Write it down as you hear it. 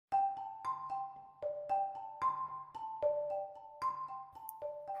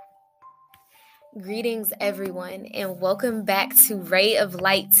Greetings, everyone, and welcome back to Ray of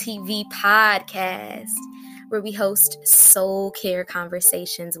Light TV podcast, where we host soul care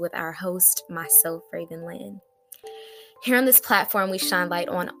conversations with our host, myself, Raven Lynn. Here on this platform, we shine light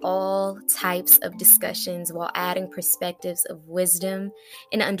on all types of discussions while adding perspectives of wisdom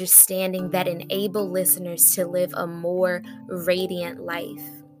and understanding that enable listeners to live a more radiant life,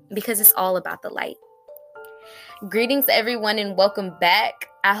 because it's all about the light. Greetings, everyone, and welcome back.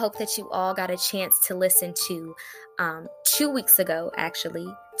 I hope that you all got a chance to listen to 2 weeks ago's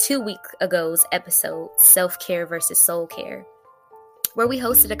episode, Self-Care versus Soul Care, where we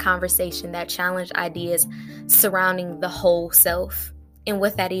hosted a conversation that challenged ideas surrounding the whole self and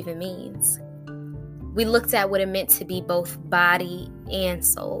what that even means. We looked at what it meant to be both body and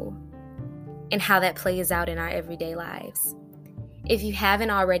soul and how that plays out in our everyday lives. If you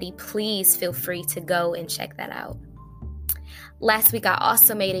haven't already, please feel free to go and check that out. Last week, I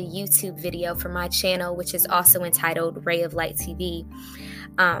also made a YouTube video for my channel, which is also entitled Ray of Light TV.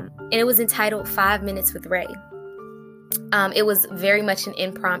 And it was entitled 5 Minutes with Ray. It was very much an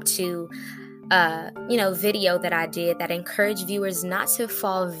impromptu, video that I did that encouraged viewers not to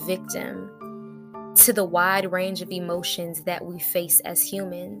fall victim to the wide range of emotions that we face as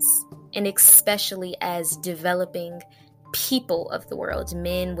humans, and especially as developing people of the world,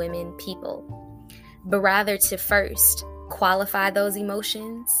 men, women, people, but rather to first qualify those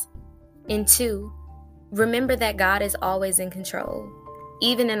emotions, and two, remember that God is always in control.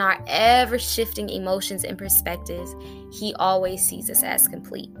 Even in our ever-shifting emotions and perspectives, He always sees us as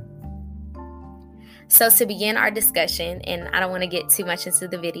complete. So to begin our discussion, and I don't want to get too much into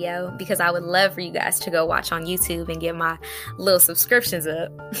the video because I would love for you guys to go watch on YouTube and get my little subscriptions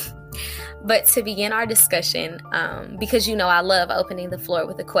up. But to begin our discussion, because I love opening the floor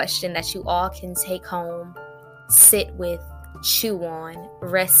with a question that you all can take home, sit with, chew on,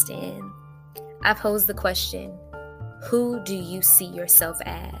 rest in. I pose the question, who do you see yourself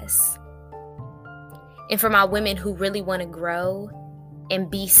as? And for my women who really want to grow and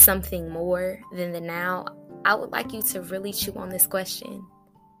be something more than the now, I would like you to really chew on this question.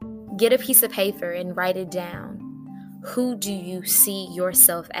 Get a piece of paper and write it down. Who do you see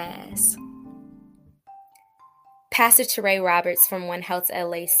yourself as? Pastor Teray Roberts from One Health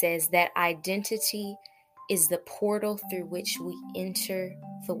LA says that identity is the portal through which we enter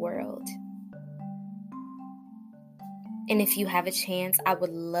the world. And if you have a chance, I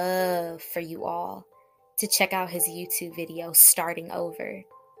would love for you all to check out his YouTube video, Starting Over,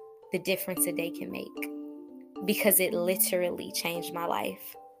 The Difference a Day Can Make, because it literally changed my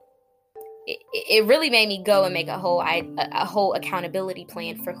life. It really made me go and make a whole accountability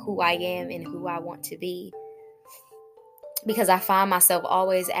plan for who I am and who I want to be. Because I find myself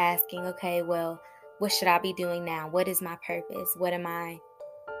always asking, okay, well, what should I be doing now? What is my purpose? What am I?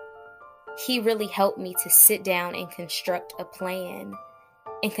 He really helped me to sit down and construct a plan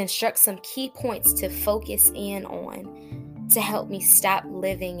and construct some key points to focus in on to help me stop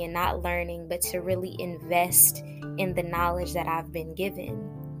living and not learning, but to really invest in the knowledge that I've been given.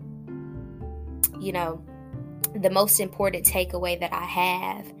 The most important takeaway that I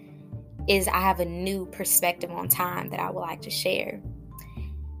have is I have a new perspective on time that I would like to share.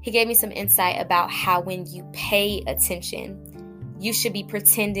 He gave me some insight about how when you pay attention, you should be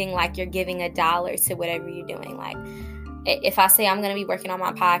pretending like you're giving $1 to whatever you're doing. Like, if I say I'm going to be working on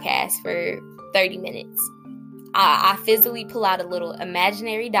my podcast for 30 minutes, I physically pull out a little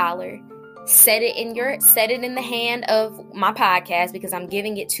imaginary dollar, set it in the hand of my podcast because I'm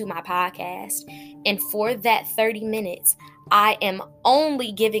giving it to my podcast. And for that 30 minutes, I am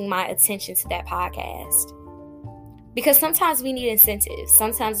only giving my attention to that podcast. Because sometimes we need incentives.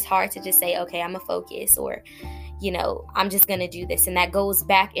 Sometimes it's hard to just say, okay, I'm going to focus, or, I'm just going to do this. And that goes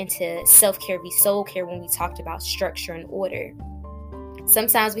back into self-care v. soul care when we talked about structure and order.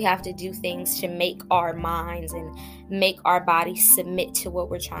 Sometimes we have to do things to make our minds and make our bodies submit to what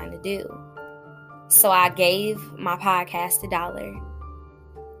we're trying to do. So I gave my podcast $1,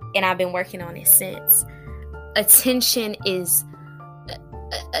 and I've been working on it since. Attention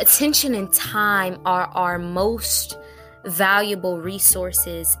and time are our most valuable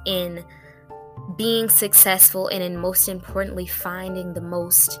resources in being successful and in most importantly finding the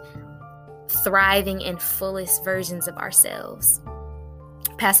most thriving and fullest versions of ourselves.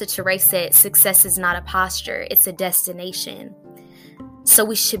 Pastor Teray said success is not a posture, it's a destination. So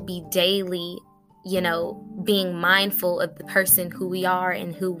we should be daily, being mindful of the person who we are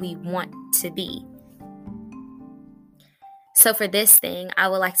and who we want to be. So for this thing, I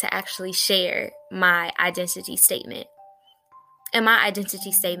would like to actually share my identity statement. And my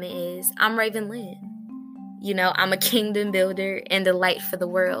identity statement is, I'm Raven Lynn. I'm a kingdom builder and a light for the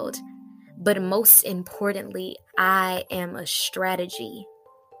world. But most importantly, I am a strategy.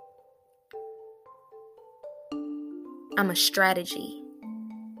 I'm a strategy.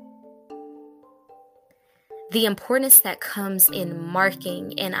 The importance that comes in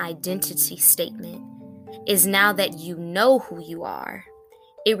marking an identity statement is now that you know who you are.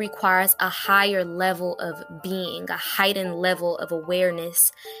 It requires a higher level of being, a heightened level of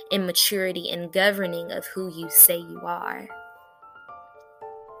awareness and maturity and governing of who you say you are.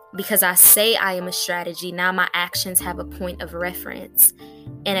 Because I say I am a strategy, now my actions have a point of reference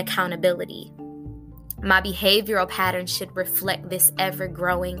and accountability. My behavioral patterns should reflect this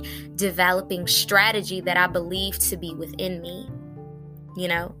ever-growing, developing strategy that I believe to be within me,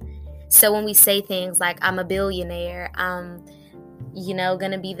 So when we say things like, I'm a billionaire, I'm,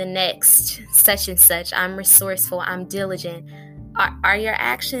 gonna be the next such and such, I'm resourceful, I'm diligent, are your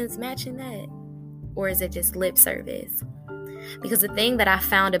actions matching that? Or is it just lip service? Because the thing that I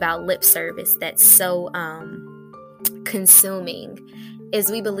found about lip service that's so consuming is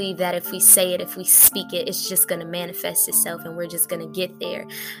we believe that if we say it, if we speak it, it's just going to manifest itself and we're just going to get there.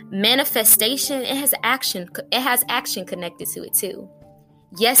 Manifestation, it has action connected to it too.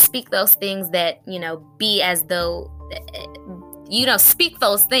 Yes, speak those things that, be as though, speak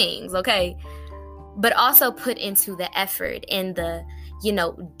those things, okay? But also put into the effort and the,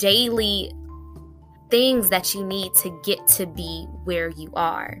 daily things that you need to get to be where you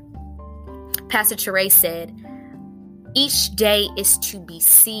are. Pastor Therese said, each day is to be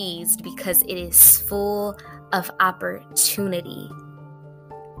seized because it is full of opportunity.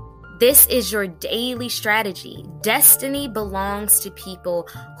 This is your daily strategy. Destiny belongs to people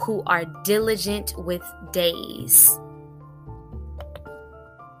who are diligent with days.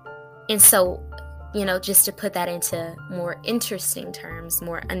 And so, just to put that into more interesting terms,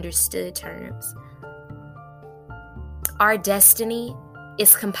 more understood terms, our destiny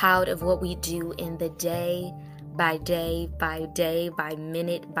is compiled of what we do in the day, by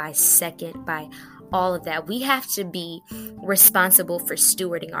minute, by second, by all of that. We have to be responsible for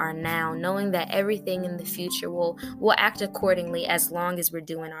stewarding our now, knowing that everything in the future will act accordingly as long as we're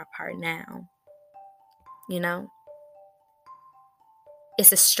doing our part now.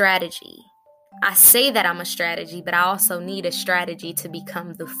 It's a strategy. I say that I'm a strategy, but I also need a strategy to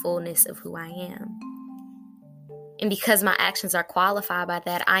become the fullness of who I am. And because my actions are qualified by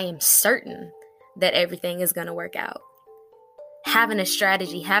that, I am certain that everything is going to work out. Having a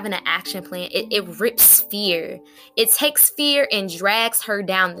strategy, having an action plan, it rips fear. It takes fear and drags her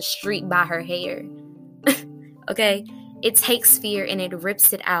down the street by her hair. Okay? It takes fear and it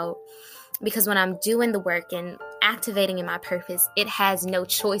rips it out. Because when I'm doing the work and activating in my purpose, it has no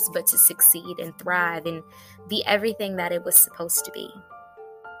choice but to succeed and thrive and be everything that it was supposed to be.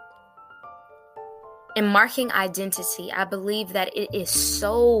 In marking identity, I believe that it is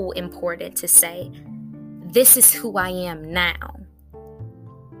so important to say, this is who I am now.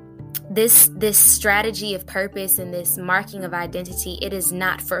 This strategy of purpose and this marking of identity, it is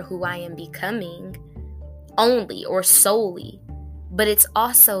not for who I am becoming only or solely, but it's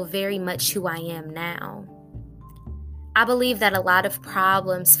also very much who I am now. I believe that a lot of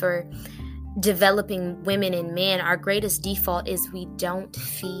problems for developing women and men, our greatest default is we don't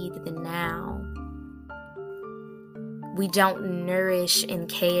feed the now. We don't nourish and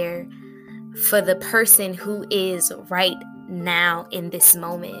care for the person who is right now in this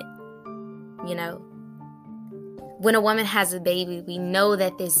moment. When a woman has a baby, we know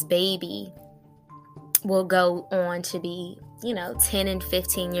that this baby will go on to be, 10 and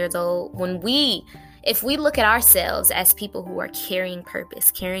 15 years old. If we look at ourselves as people who are carrying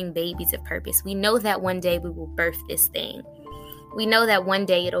purpose, carrying babies of purpose, we know that one day we will birth this thing. We know that one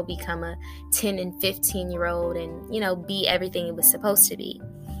day it'll become a 10 and 15-year-old and, be everything it was supposed to be.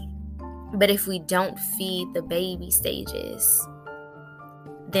 But if we don't feed the baby stages,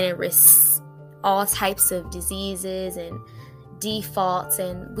 then it risks all types of diseases and defaults,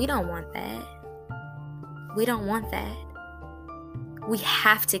 and we don't want that. We don't want that. We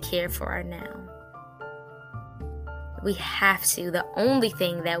have to care for our now. We have to. The only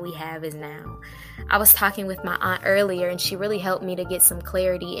thing that we have is now. I was talking with my aunt earlier, and she really helped me to get some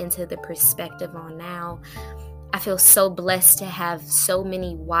clarity into the perspective on now. I feel so blessed to have so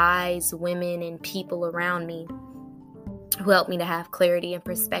many wise women and people around me who help me to have clarity and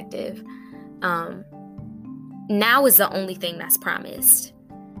perspective. Now is the only thing that's promised.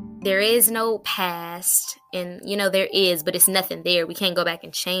 There is no past, and there is, but it's nothing there. We can't go back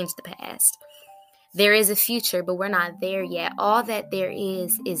and change the past. There is a future, but we're not there yet. All that there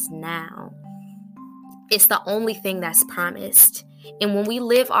is now. It's the only thing that's promised. And when we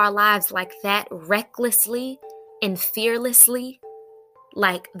live our lives like that, recklessly and fearlessly,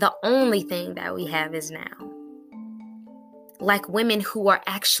 like the only thing that we have is now. Like women who are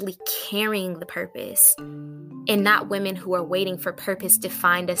actually carrying the purpose and not women who are waiting for purpose to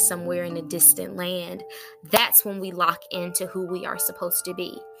find us somewhere in a distant land. That's when we lock into who we are supposed to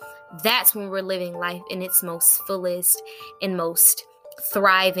be. That's when we're living life in its most fullest and most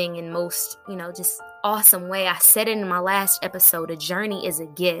thriving and most, just awesome way. I said it in my last episode, a journey is a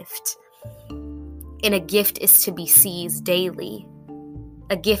gift. And a gift is to be seized daily.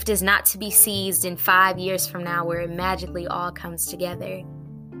 A gift is not to be seized in 5 years from now where it magically all comes together.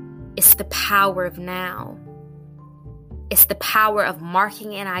 It's the power of now. It's the power of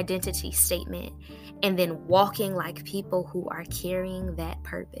marking an identity statement and then walking like people who are carrying that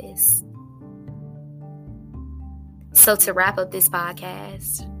purpose. So to wrap up this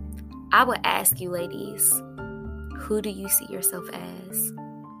podcast, I would ask you, ladies, who do you see yourself as?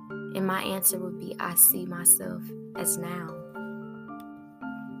 And my answer would be, I see myself as now.